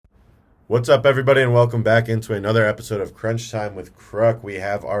What's up, everybody, and welcome back into another episode of Crunch Time with Crook. We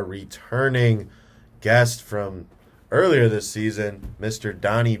have our returning guest from earlier this season, Mr.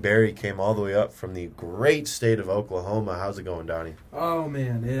 Donnie Berry, came all the way up from the great state of Oklahoma. How's it going, Donnie? Oh,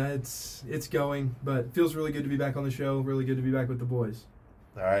 man, it's going, but it feels really good to be back on the show, really good to be back with the boys.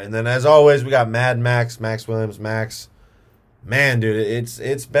 All right, and then as always, we got Mad Max Williams. Max, man, dude,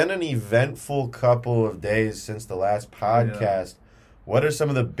 it's been an eventful couple of days since the last podcast. Yeah. What are some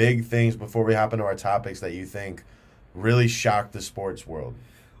of the big things before we hop into our topics that you think really shocked the sports world?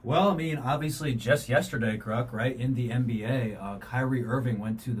 Well, I mean, obviously just yesterday, Crook, right, in the NBA, Kyrie Irving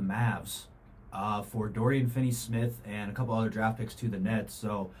went to the Mavs for Dorian Finney-Smith and a couple other draft picks to the Nets.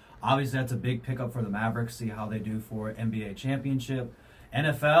 So obviously that's a big pickup for the Mavericks, see how they do for NBA championship.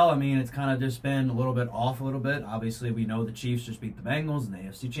 NFL, I mean, it's kind of just been a little bit off a little bit. Obviously, we know the Chiefs just beat the Bengals in the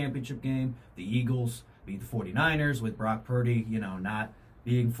AFC Championship game. The Eagles beat the 49ers with Brock Purdy, not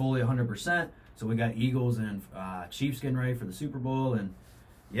being fully 100%. So we got Eagles and Chiefs getting ready for the Super Bowl. And,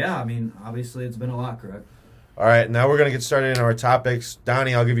 yeah, I mean, obviously it's been a lot, correct? All right, now we're going to get started in our topics.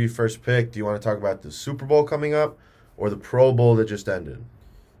 Donnie, I'll give you first pick. Do you want to talk about the Super Bowl coming up or the Pro Bowl that just ended?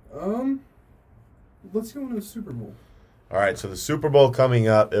 Let's go into the Super Bowl. All right, so the Super Bowl coming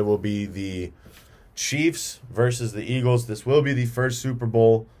up, it will be the Chiefs versus the Eagles. This will be the first Super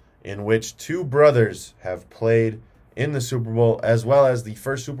Bowl in which two brothers have played in the Super Bowl, as well as the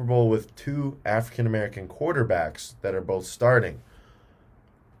first Super Bowl with two African-American quarterbacks that are both starting.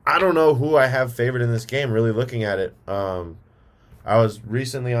 I don't know who I have favored in this game, really looking at it. I was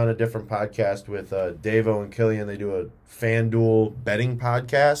recently on a different podcast with Davo and Killian. They do a FanDuel betting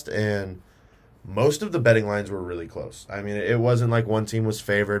podcast, and most of the betting lines were really close. I mean, it wasn't like one team was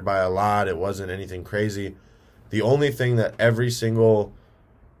favored by a lot. It wasn't anything crazy. The only thing that every single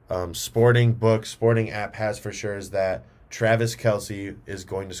sporting app has for sure is that Travis Kelce is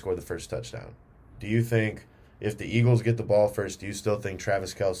going to score the first touchdown. Do you think if the Eagles get the ball first, do you still think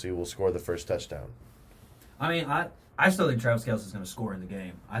Travis Kelce will score the first touchdown? I mean, I still think Travis Kelce is going to score in the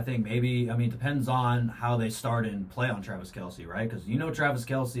game. I think it depends on how they start and play on Travis Kelce, right? Because Travis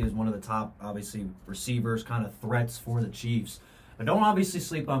Kelce is one of the top, obviously, receivers, kind of threats for the Chiefs. But don't obviously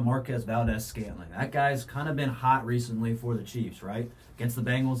sleep on Marquez Valdes-Scantling. That guy's kind of been hot recently for the Chiefs, right? Against the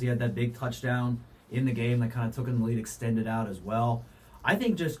Bengals, he had that big touchdown in the game that kind of took him the lead, extended out as well. I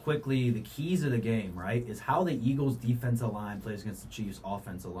think just quickly, the keys of the game, right, is how the Eagles' defensive line plays against the Chiefs'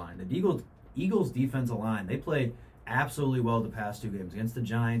 offensive line. The Eagles' defensive line, they played absolutely well the past two games against the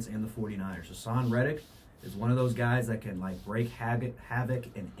Giants and the 49ers. Hassan Reddick is one of those guys that can break havoc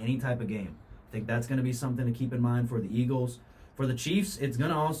in any type of game. I think that's going to be something to keep in mind for the Eagles. For the Chiefs, it's going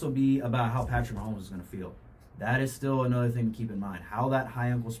to also be about how Patrick Mahomes is going to feel. That is still another thing to keep in mind. How that high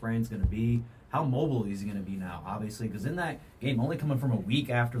ankle sprain is going to be, how mobile is he going to be now, obviously, because in that game, only coming from a week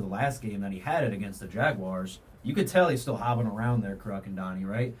after the last game that he had it against the Jaguars, you could tell he's still hobbling around there, Crook and Donnie,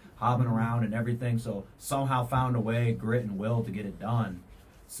 right? Hobbling around and everything, so somehow found a way, grit and will to get it done.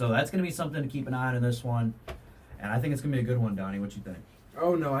 So that's going to be something to keep an eye on in this one, and I think it's going to be a good one, Donnie. What you think?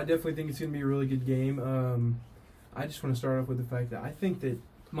 Oh, no, I definitely think it's going to be a really good game. I just want to start off with the fact that I think that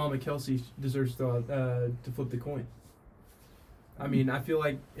Mama Kelce deserves to flip the coin. I mean, I feel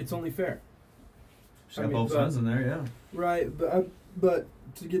like it's only fair. She's got both sides in there, yeah. Right, but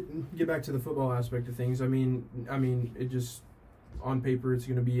to get back to the football aspect of things, I mean, it just on paper it's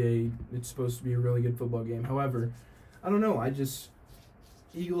supposed to be a really good football game. However, I don't know.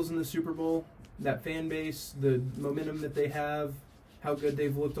 Eagles in the Super Bowl, that fan base, the momentum that they have, how good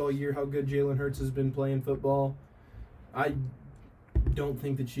they've looked all year, how good Jalen Hurts has been playing football. I don't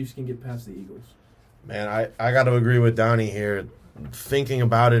think the Chiefs can get past the Eagles. Man, I got to agree with Donnie here. Thinking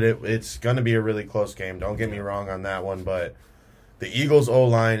about it, it's going to be a really close game. Don't get me wrong on that one, but the Eagles'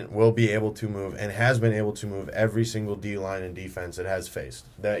 O-line will be able to move and has been able to move every single D-line and defense it has faced.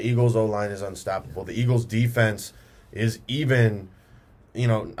 The Eagles' O-line is unstoppable. The Eagles' defense is even,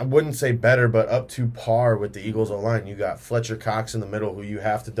 I wouldn't say better, but up to par with the Eagles' O-line. You got Fletcher Cox in the middle who you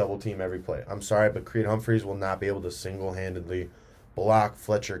have to double-team every play. I'm sorry, but Creed Humphreys will not be able to single-handedly block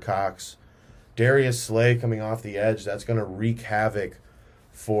Fletcher Cox. Darius Slay coming off the edge, that's going to wreak havoc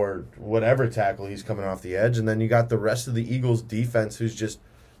for whatever tackle he's coming off the edge. And then you got the rest of the Eagles defense who's just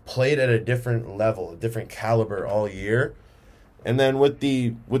played at a different level, a different caliber all year. And then with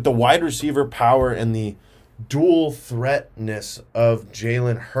the wide receiver power and the dual threatness of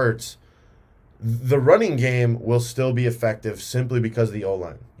Jalen Hurts, the running game will still be effective simply because of the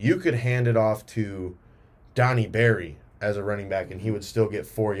O-line. You could hand it off to Donnie Berry as a running back, and he would still get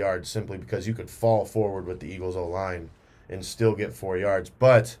 4 yards simply because you could fall forward with the Eagles' O-line and still get 4 yards.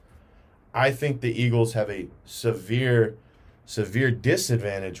 But I think the Eagles have a severe severe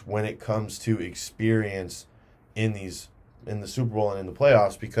disadvantage when it comes to experience in the Super Bowl and in the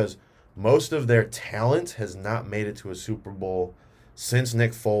playoffs, because most of their talent has not made it to a Super Bowl since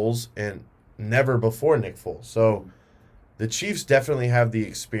Nick Foles and never before Nick Foles. So the Chiefs definitely have the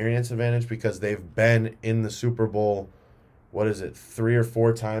experience advantage because they've been in the Super Bowl, 3 or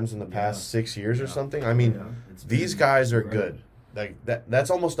 4 times in the past 6 years or something? I mean, these guys are good. Like that's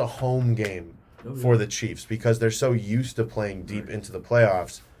almost a home game for the Chiefs because they're so used to playing deep into the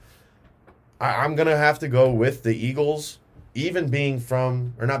playoffs. I'm going to have to go with the Eagles, even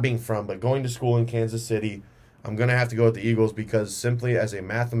but going to school in Kansas City. I'm going to have to go with the Eagles because simply as a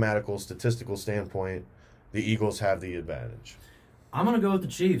mathematical, statistical standpoint, the Eagles have the advantage. I'm going to go with the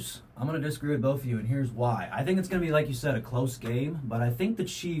Chiefs. I'm going to disagree with both of you, and here's why. I think it's going to be, like you said, a close game, but I think the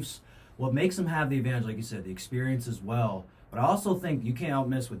Chiefs, what makes them have the advantage, like you said, the experience as well, but I also think you can't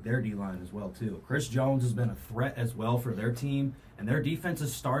outmiss with their D-line as well, too. Chris Jones has been a threat as well for their team, and their defense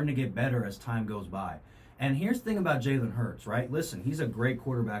is starting to get better as time goes by. And here's the thing about Jalen Hurts, right? Listen, he's a great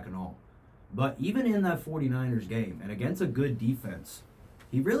quarterback and all, but even in that 49ers game and against a good defense,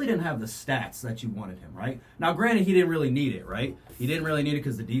 he really didn't have the stats that you wanted him, right? Now, granted, he didn't really need it, right? He didn't really need it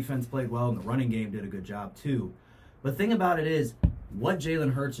because the defense played well and the running game did a good job too. But the thing about it is, what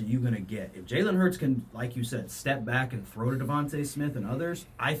Jalen Hurts are you going to get? If Jalen Hurts can, like you said, step back and throw to Devontae Smith and others,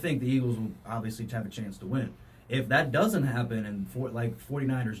 I think the Eagles will obviously have a chance to win. If that doesn't happen, and like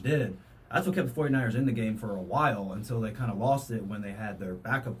 49ers did, that's what kept the 49ers in the game for a while until they kind of lost it when they had their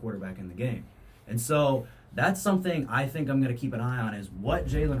backup quarterback in the game. And so that's something I think I'm going to keep an eye on is what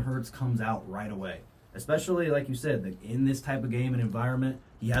Jalen Hurts comes out right away. Especially, like you said, in this type of game and environment.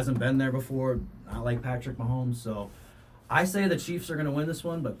 He hasn't been there before, not like Patrick Mahomes. So I say the Chiefs are going to win this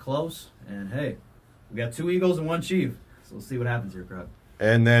one, but close. And, hey, we got 2 Eagles and 1 Chief. So we'll see what happens here, Crowd.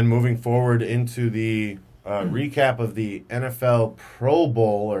 And then moving forward into the recap of the NFL Pro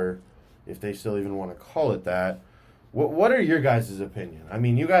Bowl, or if they still even want to call it that, what are your guys' opinion? I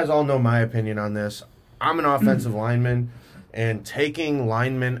mean, you guys all know my opinion on this. I'm an offensive lineman, and taking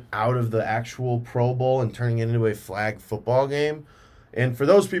linemen out of the actual Pro Bowl and turning it into a flag football game, and for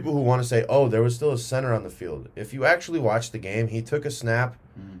those people who want to say, oh, there was still a center on the field, if you actually watch the game, he took a snap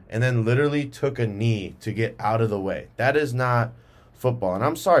and then literally took a knee to get out of the way. That is not football. And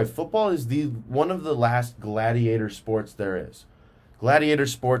I'm sorry, football is one of the last gladiator sports there is. Gladiator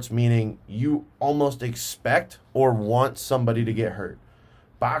sports meaning you almost expect or want somebody to get hurt.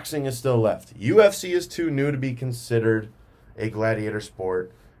 Boxing is still left. UFC is too new to be considered a gladiator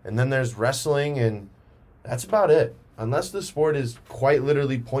sport. And then there's wrestling, and that's about it. Unless the sport is quite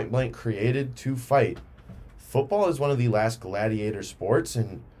literally point blank created to fight, football is one of the last gladiator sports,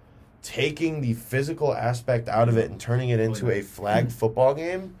 and taking the physical aspect out of it and turning it into a flag football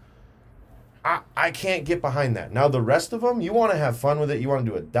game, I can't get behind that. Now, the rest of them, you want to have fun with it. You want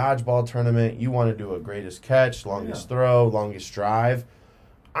to do a dodgeball tournament. You want to do a greatest catch, longest throw, longest drive.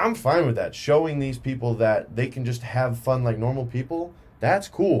 I'm fine with that. Showing these people that they can just have fun like normal people, that's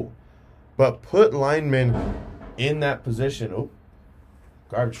cool. But put linemen in that position. Oh,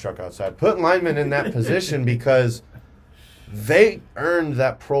 garbage truck outside. Put linemen in that position because they earned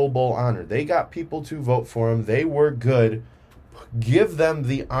that Pro Bowl honor. They got people to vote for them. They were good. Give them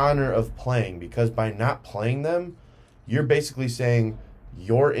the honor of playing, because by not playing them, you're basically saying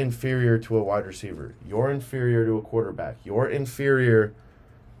you're inferior to a wide receiver. You're inferior to a quarterback. You're inferior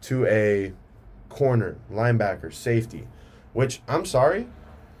to a corner, linebacker, safety. Which, I'm sorry,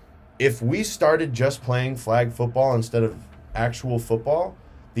 if we started just playing flag football instead of actual football,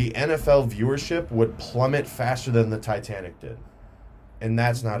 the NFL viewership would plummet faster than the Titanic did. And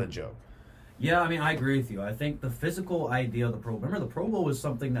that's not a joke. Yeah, I mean, I agree with you. I think the physical idea of the Pro Bowl, remember the Pro Bowl was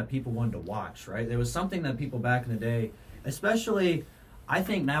something that people wanted to watch, right? There was something that people back in the day, especially, I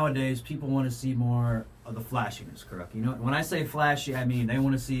think nowadays people want to see more of the flashiness, correct? You know, when I say flashy, I mean they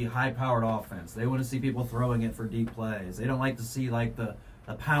want to see high-powered offense. They want to see people throwing it for deep plays. They don't like to see like the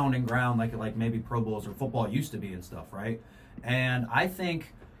pound and ground like maybe Pro Bowls or football used to be and stuff, right? And I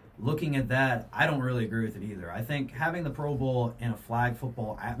think looking at that, I don't really agree with it either. I think having the Pro Bowl in a flag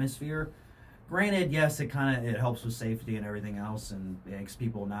football atmosphere, granted, yes, it helps with safety and everything else and makes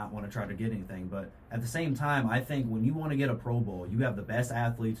people not want to try to get anything. But at the same time, I think when you want to get a Pro Bowl, you have the best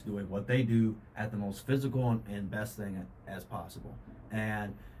athletes doing what they do at the most physical and best thing as possible.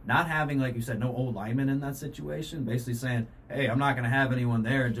 And not having, like you said, no old linemen in that situation, basically saying, hey, I'm not going to have anyone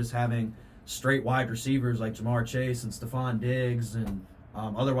there, and just having straight wide receivers like Jamar Chase and Stephon Diggs and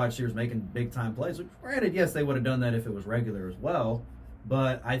other wide receivers making big-time plays. Which, granted, yes, they would have done that if it was regular as well.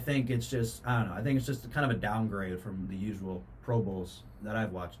 But I think it's just, I don't know, I think it's just kind of a downgrade from the usual Pro Bowls that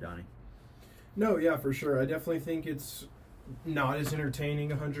I've watched, Donnie. No, yeah, for sure. I definitely think not as entertaining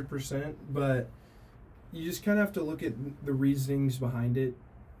 100%, but you just kind of have to look at the reasonings behind it,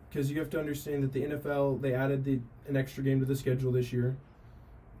 because you have to understand that the NFL, they added an extra game to the schedule this year,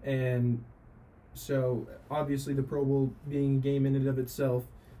 and so obviously the Pro Bowl being a game in and of itself,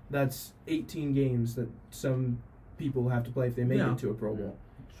 that's 18 games that some people have to play if they make it to a Pro Bowl.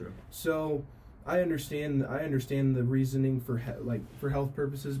 True. So I understand the reasoning for health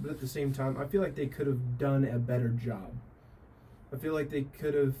purposes, but at the same time, I feel like they could have done a better job. I feel like they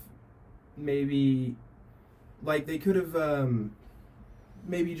could have maybe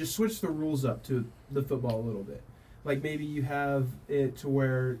just switched the rules up to the football a little bit. Like maybe you have it to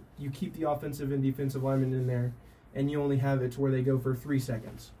where you keep the offensive and defensive linemen in there, and you only have it to where they go for 3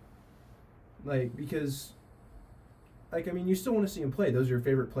 seconds. Because you still want to see them play. Those are your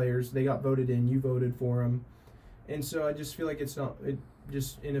favorite players. They got voted in. You voted for them. And so I just feel like it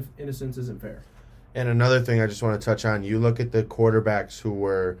just, in a sense, isn't fair. And another thing I just want to touch on, you look at the quarterbacks who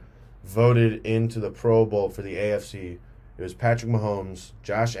were voted into the Pro Bowl for the AFC. It was Patrick Mahomes,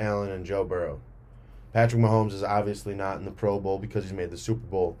 Josh Allen, and Joe Burrow. Patrick Mahomes is obviously not in the Pro Bowl because he's made the Super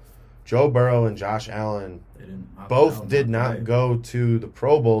Bowl. Joe Burrow and Josh Allen both did not go to the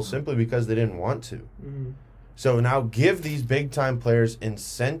Pro Bowl simply because they didn't want to. Mm-hmm. So now give these big-time players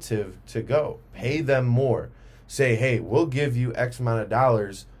incentive to go. Pay them more. Say, hey, we'll give you X amount of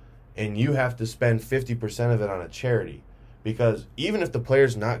dollars, and you have to spend 50% of it on a charity. Because even if the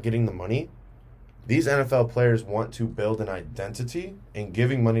player's not getting the money, these NFL players want to build an identity, and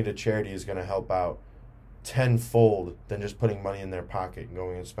giving money to charity is going to help out tenfold than just putting money in their pocket and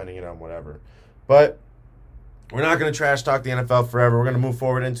going and spending it on whatever. But we're not going to trash talk the NFL forever. We're going to move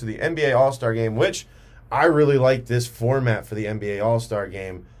forward into the NBA All-Star Game, which I really like this format for the NBA All-Star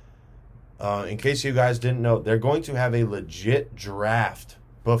Game. In case you guys didn't know, they're going to have a legit draft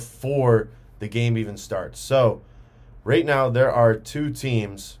before the game even starts. So right now there are 2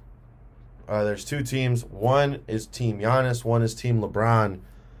 teams. There's 2 teams. One is Team Giannis. One is Team LeBron.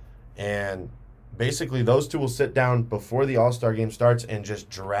 And basically those 2 will sit down before the All-Star Game starts and just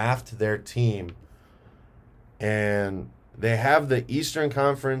draft their team. And they have the Eastern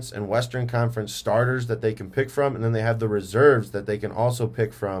Conference and Western Conference starters that they can pick from, and then they have the reserves that they can also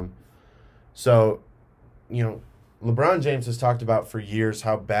pick from. So, LeBron James has talked about for years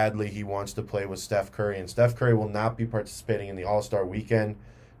how badly he wants to play with Steph Curry, and Steph Curry will not be participating in the All-Star weekend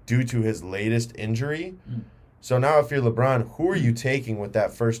due to his latest injury. So now if you're LeBron, who are you taking with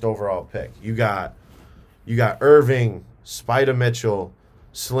that first overall pick? You got Irving, Spida Mitchell,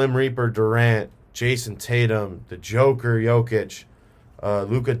 Slim Reaper Durant, Jason Tatum, the Joker Jokic,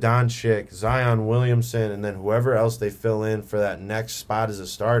 Luka Doncic, Zion Williamson, and then whoever else they fill in for that next spot as a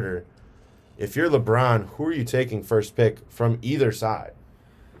starter. If you're LeBron, who are you taking first pick from either side?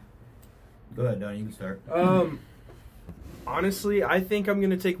 Go ahead, Don. You can start. Honestly, I think I'm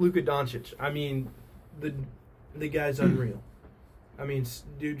going to take Luka Doncic. I mean, the guy's unreal. I mean,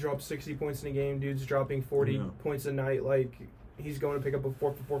 dude drops 60 points in a game. Dude's dropping 40 points a night. Like, he's going to pick up a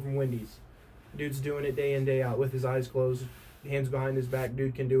 4 for 4 from Wendy's. Dude's doing it day in, day out with his eyes closed, hands behind his back.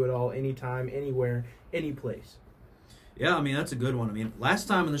 Dude can do it all, anytime, anywhere, any place. Yeah, I mean, that's a good one. I mean, last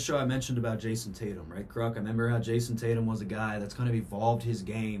time on the show I mentioned about Jason Tatum, right, Kruk? I remember how Jason Tatum was a guy that's kind of evolved his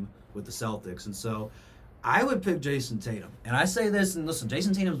game with the Celtics. And so I would pick Jason Tatum. And I say this, and listen,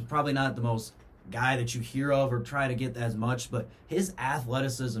 Jason Tatum's probably not the most guy that you hear of or try to get as much, but his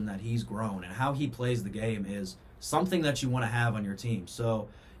athleticism that he's grown and how he plays the game is something that you want to have on your team. So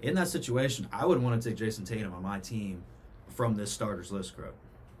in that situation, I would want to take Jason Tatum on my team from this starters list, Kruk.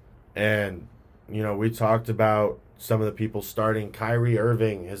 And, we talked about some of the people starting. Kyrie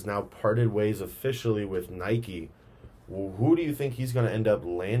Irving has now parted ways officially with Nike. Well, who do you think he's going to end up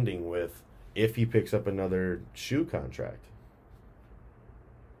landing with if he picks up another shoe contract?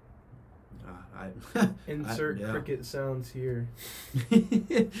 Insert cricket sounds here.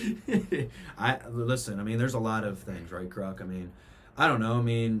 Listen, I mean, there's a lot of things, right, Kruk? I mean, I don't know. I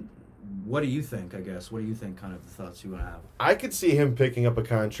mean, what do you think, I guess? What do you think, kind of the thoughts you want to have? I could see him picking up a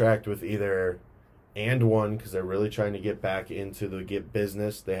contract with either and one, because they're really trying to get back into the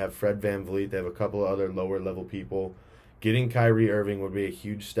business. They have Fred VanVleet. They have a couple of other lower-level people. Getting Kyrie Irving would be a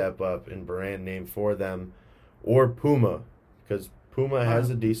huge step up in brand name for them. Or Puma, because Puma has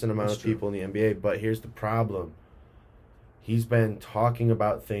a decent amount of people in the NBA, but here's the problem. He's been talking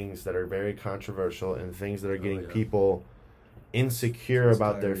about things that are very controversial and things that are getting people insecure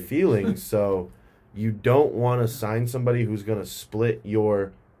about their feelings. So you don't want to sign somebody who's going to split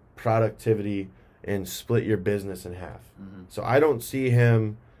your productivity and split your business in half. Mm-hmm. So I don't see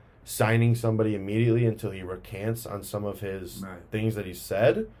him signing somebody immediately until he recants on some of his things that he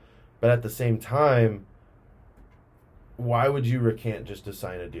said. But at the same time, why would you recant just to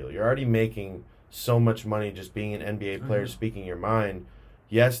sign a deal? You're already making so much money just being an NBA player, speaking your mind.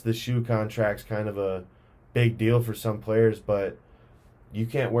 Yes, the shoe contract's kind of a big deal for some players, but you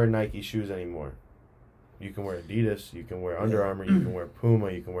can't wear Nike shoes anymore. You can wear Adidas, you can wear Under Armour, you can wear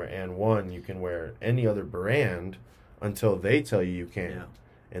Puma, you can wear AND1, you can wear any other brand until they tell you can't. Yeah.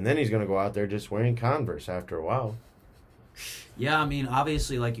 And then he's going to go out there just wearing Converse after a while. Yeah, I mean,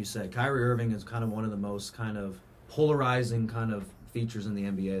 obviously, like you said, Kyrie Irving is kind of one of the most kind of polarizing kind of features in the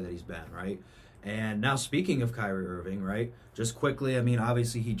NBA that he's been, right? And now speaking of Kyrie Irving, right, just quickly, I mean,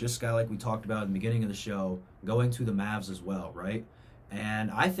 obviously he just got, like we talked about in the beginning of the show, going to the Mavs as well, right?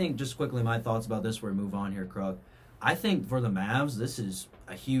 And I think, just quickly, my thoughts about this before we move on here, Krug. I think for the Mavs, this is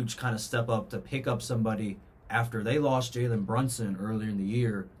a huge kind of step up to pick up somebody after they lost Jalen Brunson earlier in the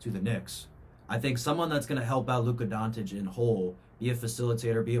year to the Knicks. I think someone that's going to help out Luka Doncic in whole, be a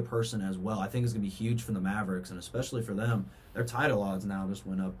facilitator, be a person as well, I think is going to be huge for the Mavericks, and especially for them. Their title odds now just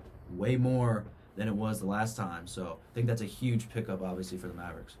went up way more than it was the last time. So I think that's a huge pickup, obviously, for the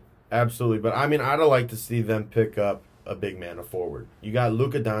Mavericks. Absolutely. But, I mean, I'd like to see them pick up a big man, a forward. You got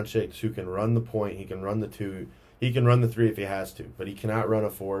Luka Doncic, who can run the point. He can run the two. He can run the three if he has to, but he cannot run a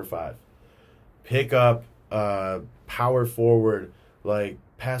 4 or 5. Pick up power forward like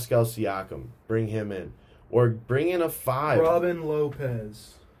Pascal Siakam. Bring him in. Or bring in a 5. Robin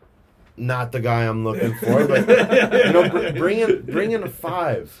Lopez. Not the guy I'm looking for, but bring in a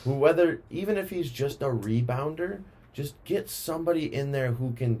 5 who, whether even if he's just a rebounder, just get somebody in there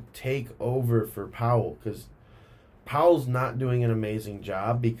who can take over for Powell, because Powell's not doing an amazing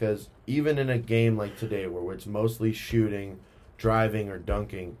job, because even in a game like today where it's mostly shooting, driving, or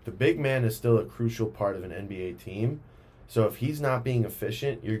dunking, the big man is still a crucial part of an NBA team. So if he's not being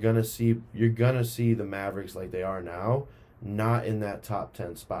efficient, you're gonna see the Mavericks like they are now, not in that top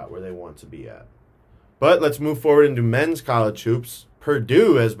 10 spot where they want to be at. But let's move forward into men's college hoops.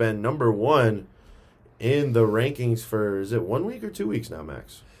 Purdue has been number 1 in the rankings for, is it 1 week or 2 weeks now,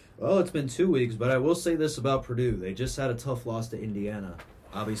 Max? Well, it's been 2 weeks, but I will say this about Purdue. They just had a tough loss to Indiana,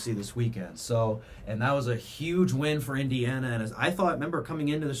 obviously, this weekend. So, and that was a huge win for Indiana. And as I thought, remember coming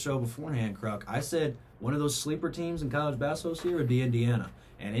into the show beforehand, Kruk, I said one of those sleeper teams in college basketball this year would be Indiana.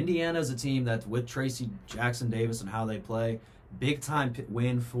 And Indiana is a team that's with Tracy Jackson Davis and how they play. Big time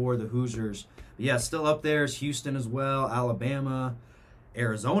win for the Hoosiers. But yeah, still up there is Houston as well, Alabama.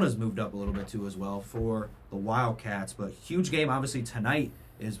 Arizona's moved up a little bit too as well for the Wildcats. But huge game, obviously, tonight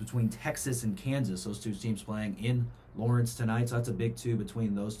is between Texas and Kansas. Those two teams playing in Lawrence tonight. So that's a big 2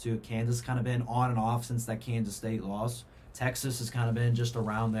 between those two. Kansas kind of been on and off since that Kansas State loss. Texas has kind of been just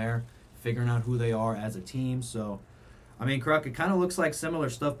around there, figuring out who they are as a team. So, I mean, Kruk, it kind of looks like similar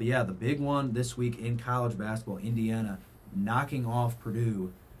stuff. But, yeah, the big one this week in college basketball, Indiana knocking off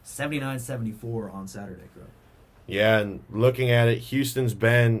Purdue 79-74 on Saturday, Kruk. Yeah, and looking at it, Houston's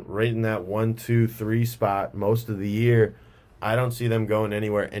been right in that 1, 2, 3 spot most of the year. I don't see them going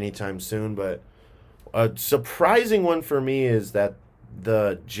anywhere anytime soon. But a surprising one for me is that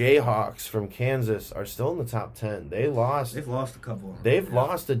the Jayhawks from Kansas are still in the top 10. They've lost a couple. They've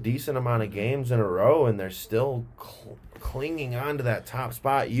lost a decent amount of games in a row, and they're still clinging on to that top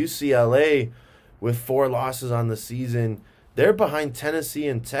spot. UCLA, with 4 losses on the season, they're behind Tennessee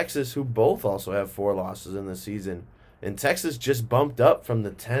and Texas, who both also have 4 losses in the season. And Texas just bumped up from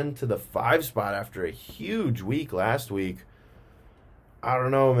the 10 to the 5 spot after a huge week last week. I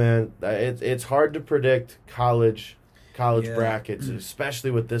don't know, man. It's hard to predict college brackets, especially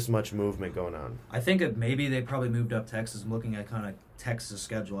with this much movement going on. I think maybe they probably moved up Texas. I'm looking at kind of Texas'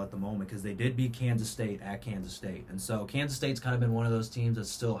 schedule at the moment because they did beat Kansas State at Kansas State. And so Kansas State's kind of been one of those teams that's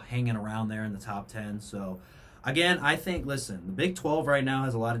still hanging around there in the top 10. So, again, I think, listen, the Big 12 right now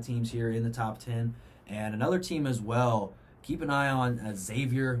has a lot of teams here in the top 10. And another team as well, keep an eye on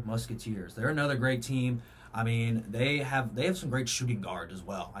Xavier Musketeers. They're another great team. I mean, they have some great shooting guards as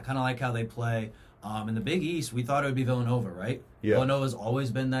well. I kind of like how they play. In the Big East, we thought it would be Villanova, right? Yeah. Villanova's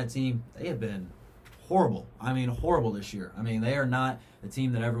always been that team. They have been horrible. I mean, horrible this year. I mean, they are not the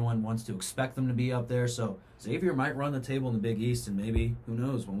team that everyone wants to expect them to be up there. So Xavier might run the table in the Big East, and maybe, who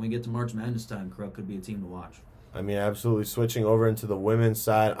knows, when we get to March Madness time, Kruk could be a team to watch. I mean, absolutely. Switching over into the women's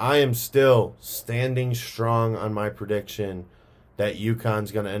side, I am still standing strong on my prediction that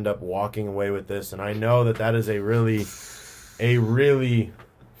UConn's going to end up walking away with this. And I know that is a really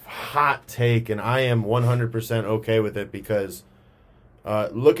hot take, and I am 100% okay with it because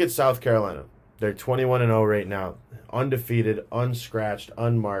look at South Carolina. They're 21-0 right now. Undefeated, unscratched,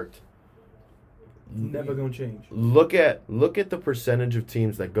 unmarked. Never going to change. Look at the percentage of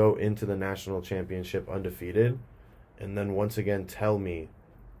teams that go into the national championship undefeated, and then once again tell me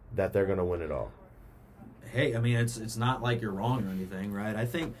that they're going to win it all. hey, I mean, it's not like you're wrong or anything, right? I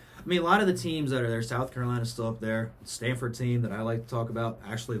mean, a lot of the teams that are there, South Carolina's still up there. Stanford team that I like to talk about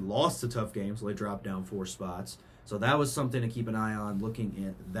actually lost a tough game, so they dropped down 4 spots. So that was something to keep an eye on, looking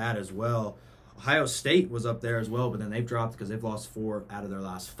at that as well. Ohio State was up there as well, but then they've dropped because they've lost 4 out of their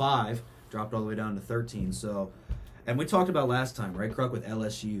last 5, dropped all the way down to 13. So, and we talked about last time, right, Kruk, with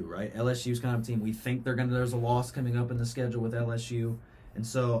LSU, right? LSU's kind of team. We think there's a loss coming up in the schedule with LSU. And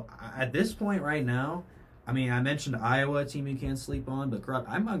so at this point right now, I mean, I mentioned Iowa, a team you can't sleep on, but Kruk,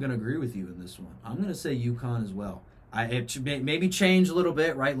 I'm not going to agree with you in this one. I'm going to say UConn as well. It should maybe change a little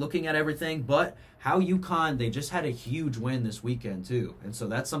bit, right, looking at everything, but how UConn, they just had a huge win this weekend too. And so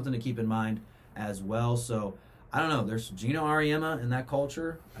that's something to keep in mind as well. So I don't know. There's Gino Auriemma and that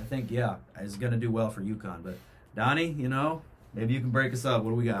culture. I think, yeah, is going to do well for UConn. But Donnie, maybe you can break us up.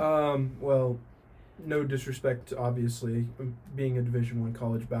 What do we got? Well, no disrespect, obviously. Being a Division I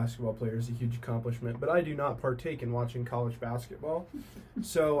college basketball player is a huge accomplishment, but I do not partake in watching college basketball. And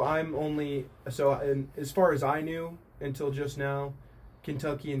as far as I knew until just now,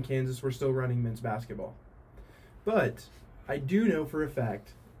 Kentucky and Kansas were still running men's basketball. But I do know for a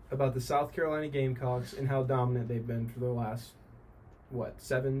fact about the South Carolina Gamecocks and how dominant they've been for the last,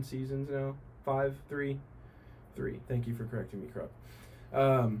 7 seasons now? 5? 3? 3. Thank you for correcting me,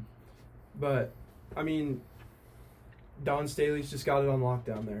 Kruk. But, I mean, Don Staley's just got it on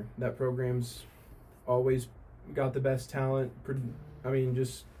lockdown there. That program's always got the best talent. I mean,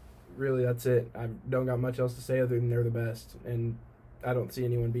 just really that's it. I don't got much else to say other than they're the best. And I don't see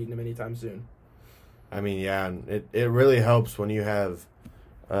anyone beating them anytime soon. I mean, yeah, it really helps when you have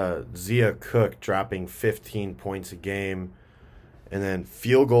Zia Cook dropping 15 points a game. And then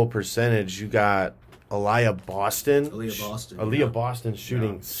field goal percentage, you got Aaliyah Boston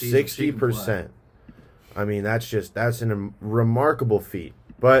shooting 60%. I mean, that's a remarkable feat.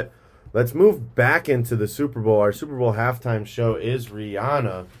 But let's move back into the Super Bowl. Our Super Bowl halftime show is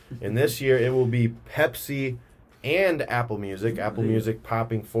Rihanna. And this year it will be Pepsi and Apple Music. Apple Music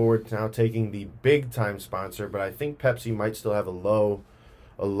popping forward, now taking the big-time sponsor. But I think Pepsi might still have a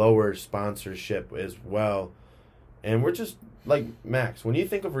lower sponsorship as well. And we're just, like, Max, when you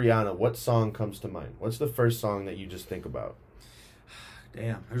think of Rihanna, what song comes to mind? What's the first song that you just think about?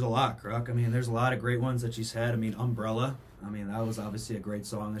 Damn, there's a lot, Kruk. I mean, there's a lot of great ones that she's had. I mean, Umbrella. I mean, that was obviously a great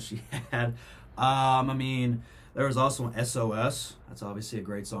song that she had. I mean, there was also SOS. That's obviously a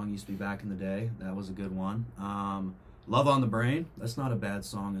great song. Used to be back in the day. That was a good one. Love on the Brain. That's not a bad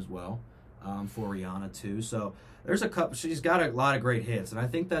song as well for Rihanna, too. So there's a couple. She's got a lot of great hits. And I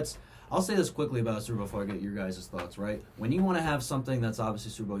think that's, I'll say this quickly about Super Bowl before I get your guys' thoughts, right? When you want to have something that's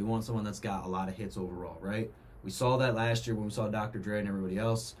obviously Super Bowl, you want someone that's got a lot of hits overall, right? We saw that last year when we saw Dr. Dre and everybody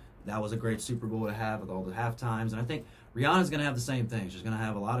else. That was a great Super Bowl to have with all the halftimes. And I think Rihanna's going to have the same thing. She's going to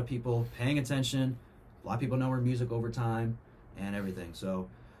have a lot of people paying attention. A lot of people know her music over time and everything. So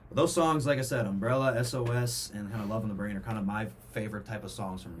those songs, like I said, Umbrella, SOS, and kind of Love on the Brain are kind of my favorite type of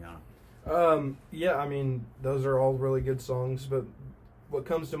songs from Rihanna. Yeah, I mean, those are all really good songs. But what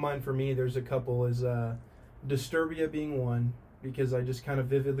comes to mind for me, there's a couple, is Disturbia being one. Because I just kind of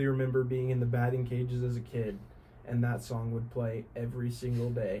vividly remember being in the batting cages as a kid. And that song would play every single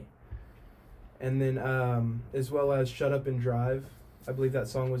day. And then, as well as Shut Up and Drive. I believe that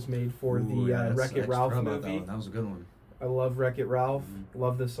song was made for the Wreck-It Ralph movie. That was a good one. I love Wreck-It Ralph.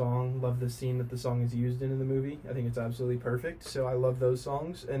 Love the song. Love the scene that the song is used in the movie. I think it's absolutely perfect. So I love those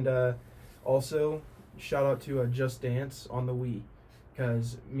songs. And also, shout out to Just Dance on the Wii.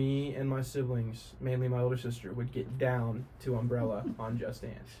 Because me and my siblings, mainly my older sister, would get down to Umbrella on Just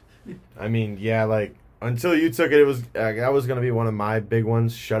Dance. I mean, yeah, like, until you took it, that was going to be one of my big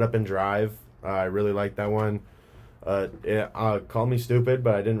ones, Shut Up and Drive. I really like that one. Call me stupid,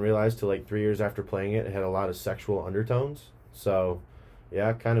 but I didn't realize till like 3 years after playing it, it had a lot of sexual undertones. So,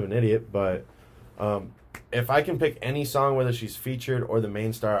 yeah, kind of an idiot. But if I can pick any song, whether she's featured or the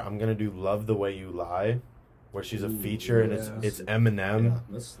main star, I'm going to do Love the Way You Lie, where she's a feature, and it's Eminem.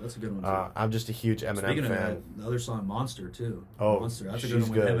 Yeah, that's a good one, too. I'm just a huge Eminem Speaking fan. of that, the other song, Monster, too. Oh, Monster. That's a good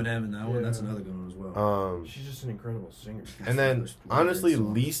one with Eminem and that one. That's another good one as well. She's just an incredible singer. And then, honestly,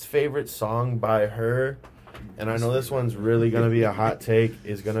 least favorite song by her, and I know this one's really going to be a hot take,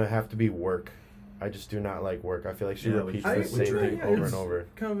 is going to have to be Work. I just do not like Work. I feel like she repeats the same thing over and over.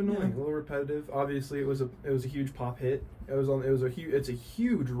 Kind of annoying, a little repetitive. Obviously, it was a huge pop hit. It's a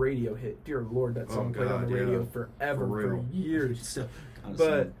huge radio hit. Dear Lord, that song played on the radio forever, for years.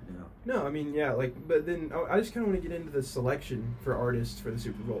 But no, I mean, yeah, but then I just kind of want to get into the selection for artists for the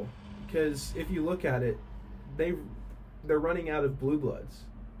Super Bowl, because if you look at it, they're running out of blue bloods.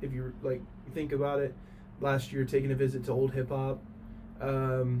 If you think about it, last year taking a visit to old hip hop.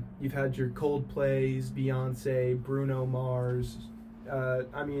 You've had your Coldplays, Beyonce, Bruno Mars.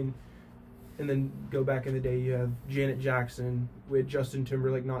 And then go back in the day, you have Janet Jackson with Justin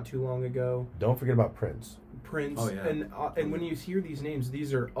Timberlake not too long ago. Don't forget about Prince. Oh, yeah. And when you hear these names,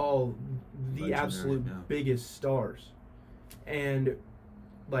 these are all the Legendary, absolute biggest stars. And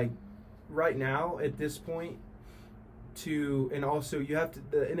like right now at this point, and also the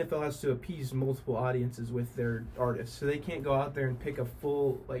NFL has to appease multiple audiences with their artists, so they can't go out there and pick a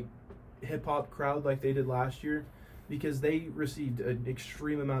full like hip hop crowd like they did last year, because they received an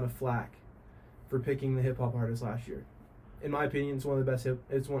extreme amount of flack for picking the hip hop artists last year. In my opinion, it's one of the best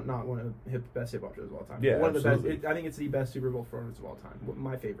not one of the best hip hop shows of all time. Yeah, one absolutely. of the best. I think it's the best Super Bowl performance of all time.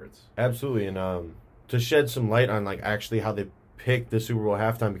 My favorites. Absolutely, and to shed some light on like actually how they picked the Super Bowl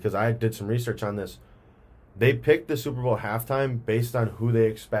halftime, because I did some research on this. They picked the Super Bowl halftime based on who they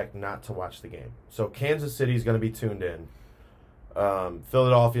expect not to watch the game. So Kansas City is going to be tuned in.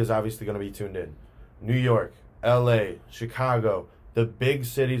 Philadelphia is obviously going to be tuned in. New York, LA, Chicago, the big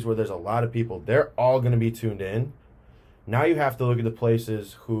cities where there's a lot of people, they're all going to be tuned in. Now you have to look at the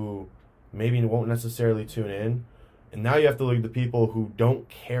places who maybe won't necessarily tune in. And now you have to look at the people who don't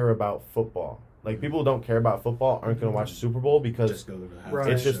care about football. Like, people who don't care about football aren't going to watch the Super Bowl because Just go to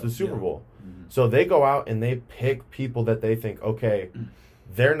the it's just the Super Bowl. So they go out and they pick people that they think, okay,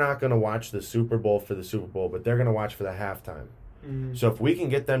 they're not going to watch the Super Bowl for the Super Bowl, but they're going to watch for the halftime. So if we can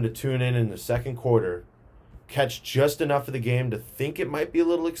get them to tune in the second quarter, catch just enough of the game to think it might be a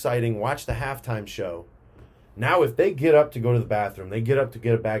little exciting, watch the halftime show. Now, if they get up to go to the bathroom, they get up to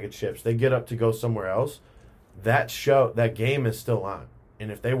get a bag of chips, they get up to go somewhere else, that game is still on.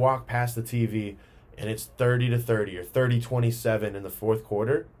 And if they walk past the TV and it's 30-30 or 30-27 in the fourth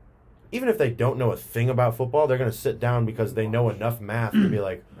quarter, even if they don't know a thing about football, they're going to sit down because they know enough math to be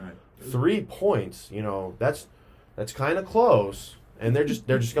like, 3 points, that's kind of close, and they're just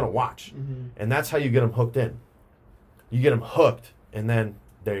going to watch. And that's how you get them hooked in. You get them hooked, and then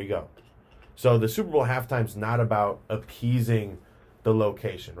there you go. So the Super Bowl halftime's not about appeasing the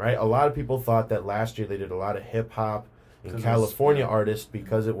location, right? A lot of people thought that last year they did a lot of hip-hop and California artists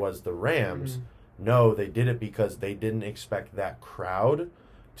because it was the Rams. No, they did it because they didn't expect that crowd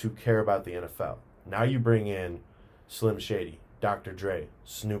to care about the NFL. Now you bring in Slim Shady, Dr. Dre,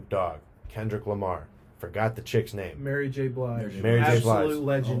 Snoop Dogg, Kendrick Lamar. Forgot the chick's name. Mary J. Blige. Mary J. Blige. Absolute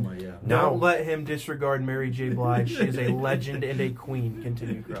legend. Oh my, yeah. Don't let him disregard Mary J. Blige. She is a legend and a queen.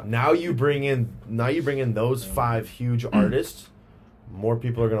 Continue, Croc. Now you bring in those 5 huge artists. More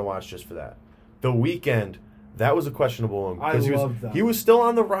people are going to watch just for that. The Weeknd, that was a questionable one because he was still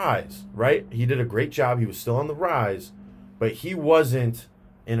on the rise, right? He did a great job. He was still on the rise, but he wasn't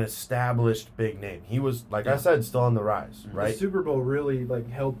an established big name. He was, like I said, still on the rise, right? The Super Bowl really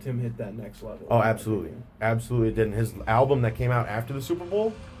helped him hit that next level. Oh, absolutely. Absolutely did. And his album that came out after the Super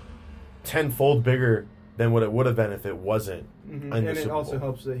Bowl, tenfold bigger than what it would have been if it wasn't in the Super Bowl. And it also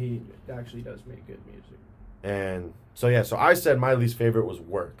helps that he actually does make good music. And so I said my least favorite was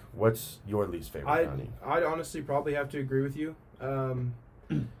Work. What's your least favorite, Donnie? I'd honestly probably have to agree with you.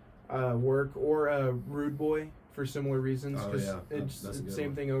 Work or Rude Boy for similar reasons. Oh, yeah. It's That's a the good same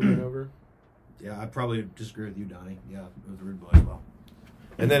one. thing over and over. Yeah, I'd probably disagree with you, Donnie. Yeah, with Rude Boy as well.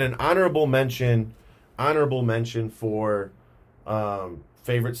 And then an honorable mention for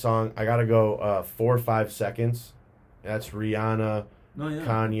favorite song. I gotta go 4 or 5 seconds. That's Rihanna,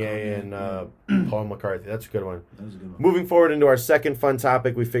 Kanye, and Paul McCartney. That's a good one. That was a good one. Moving forward into our second fun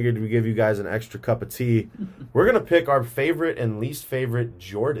topic, we figured we'd give you guys an extra cup of tea. We're gonna pick our favorite and least favorite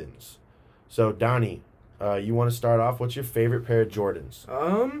Jordans. So Donnie, you want to start off? What's your favorite pair of Jordans?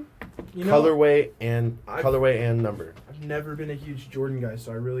 Colorway and number. I've never been a huge Jordan guy,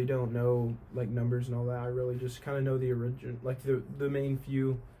 so I really don't know numbers and all that. I really just kind of know the origin, the main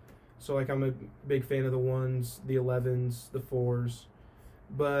few. So I'm a big fan of the 1s, the 11s, the 4s.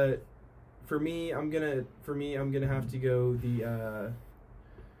 But for me, I'm gonna have to go the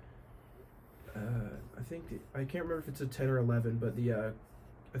I can't remember if it's a 10 or 11, but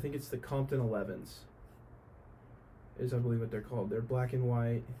I think it's the Compton 11s. Is I believe what they're called. They're black and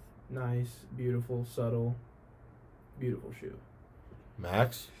white, nice, beautiful, subtle, beautiful shoe.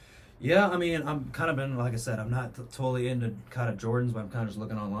 Max? Yeah, I mean, I'm kind of been, like I said, I'm not totally into kind of Jordans, but I'm kind of just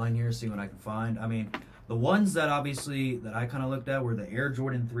looking online here, see what I can find. I mean, the ones that I kind of looked at were the Air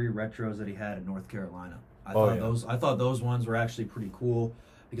Jordan 3 retros that he had in North Carolina. I thought those ones were actually pretty cool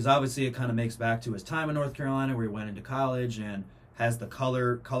because obviously it kind of makes back to his time in North Carolina where he went into college and has the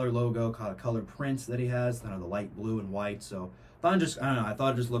color logo, color prints that he has, kind of the light blue and white. So I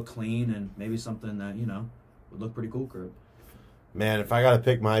thought it just looked clean and maybe something that, would look pretty cool, Kurt. Man, if I got to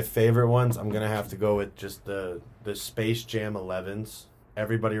pick my favorite ones, I'm going to have to go with just the Space Jam 11s.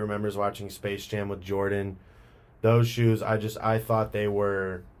 everybody remembers watching Space Jam with Jordan. Those shoes, I thought they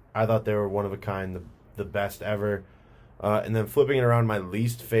were one of a kind, the best ever. And then flipping it around, my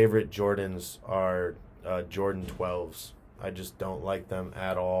least favorite Jordans are Jordan 12s. I just don't like them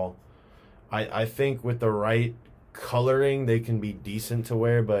at all. I think with the right coloring, they can be decent to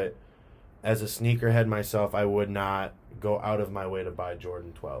wear, but as a sneakerhead myself, I would not go out of my way to buy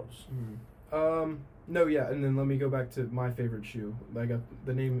Jordan 12s. No, yeah, and then let me go back to my favorite shoe. I got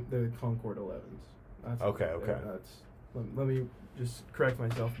the Concord 11s. Okay. Let me just correct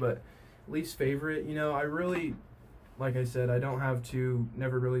myself, but least favorite, I really, like I said, I don't have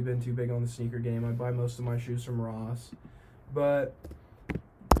never really been too big on the sneaker game. I buy most of my shoes from Ross, but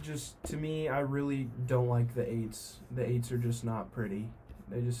just to me, I really don't like the 8s. The 8s are just not pretty.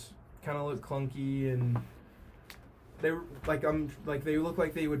 They just kind of look clunky, and they look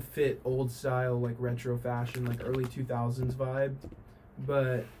like they would fit old style, like retro fashion, like early 2000s vibe.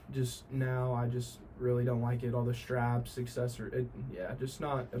 But just now, I just really don't like it. All the straps, just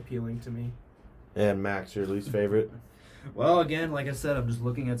not appealing to me. And Max, your least favorite? Well, again, like I said, I'm just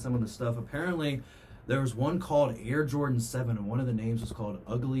looking at some of the stuff. Apparently, there was one called Air Jordan 7, and one of the names was called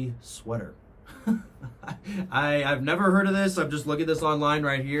Ugly Sweater. I've never heard of this. I'm just looking at this online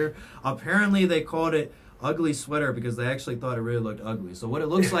right here. Apparently, they called it Ugly Sweater because they actually thought it really looked ugly. So what it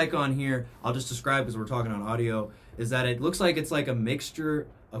looks like on here, I'll just describe because we're talking on audio, is that it looks like it's like a mixture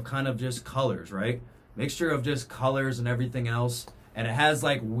of kind of just colors, right? Mixture of just colors and everything else. And it has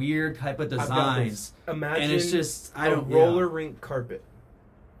like weird type of designs. Imagine and it's just roller rink carpet.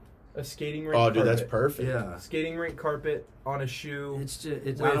 A skating rink carpet. Oh, dude, that's perfect. Yeah. Skating rink carpet on a shoe. It's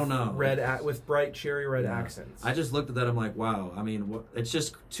I don't know. With bright cherry red accents. I just looked at that. I'm like, wow. I mean, it's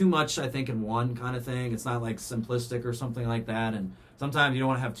just too much, I think, in one kind of thing. It's not like simplistic or something like that. And sometimes you don't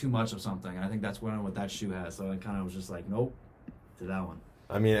want to have too much of something. And I think that's what that shoe has. So I kind of was just like, nope, to that one.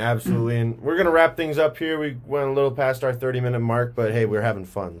 I mean, absolutely. And we're going to wrap things up here. We went a little past our 30-minute mark, but hey, we're having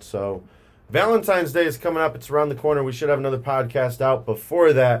fun. So Valentine's Day is coming up. It's around the corner. We should have another podcast out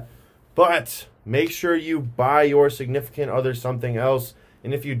before that. But make sure you buy your significant other something else.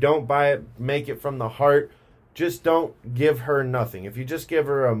 And if you don't buy it, make it from the heart. Just don't give her nothing. If you just give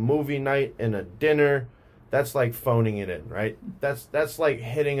her a movie night and a dinner, that's like phoning it in, right? That's like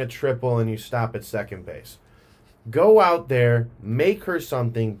hitting a triple and you stop at second base. Go out there, make her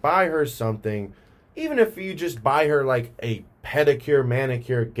something, buy her something. Even if you just buy her like a pedicure,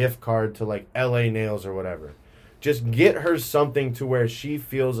 manicure gift card to like LA Nails or whatever. Just get her something to where she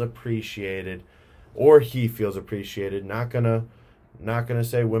feels appreciated or he feels appreciated. Not gonna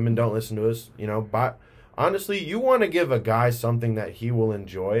say women don't listen to us, but honestly, you want to give a guy something that he will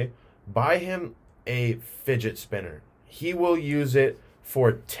enjoy, buy him a fidget spinner. He will use it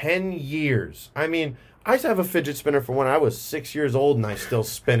for 10 years. I mean, I used to have a fidget spinner for when I was 6 years old, and I still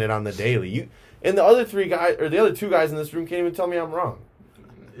spin it on the daily. And the other the other two guys in this room can't even tell me I'm wrong.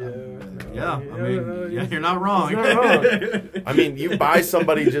 You're not wrong. I mean, you buy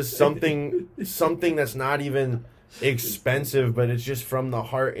somebody just something that's not even expensive, but it's just from the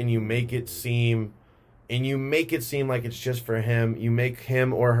heart, and you make it seem like it's just for him. You make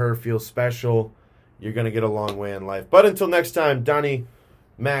him or her feel special. You're gonna get a long way in life. But until next time, Donnie,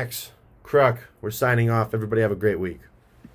 Max, Kruk, we're signing off. Everybody have a great week.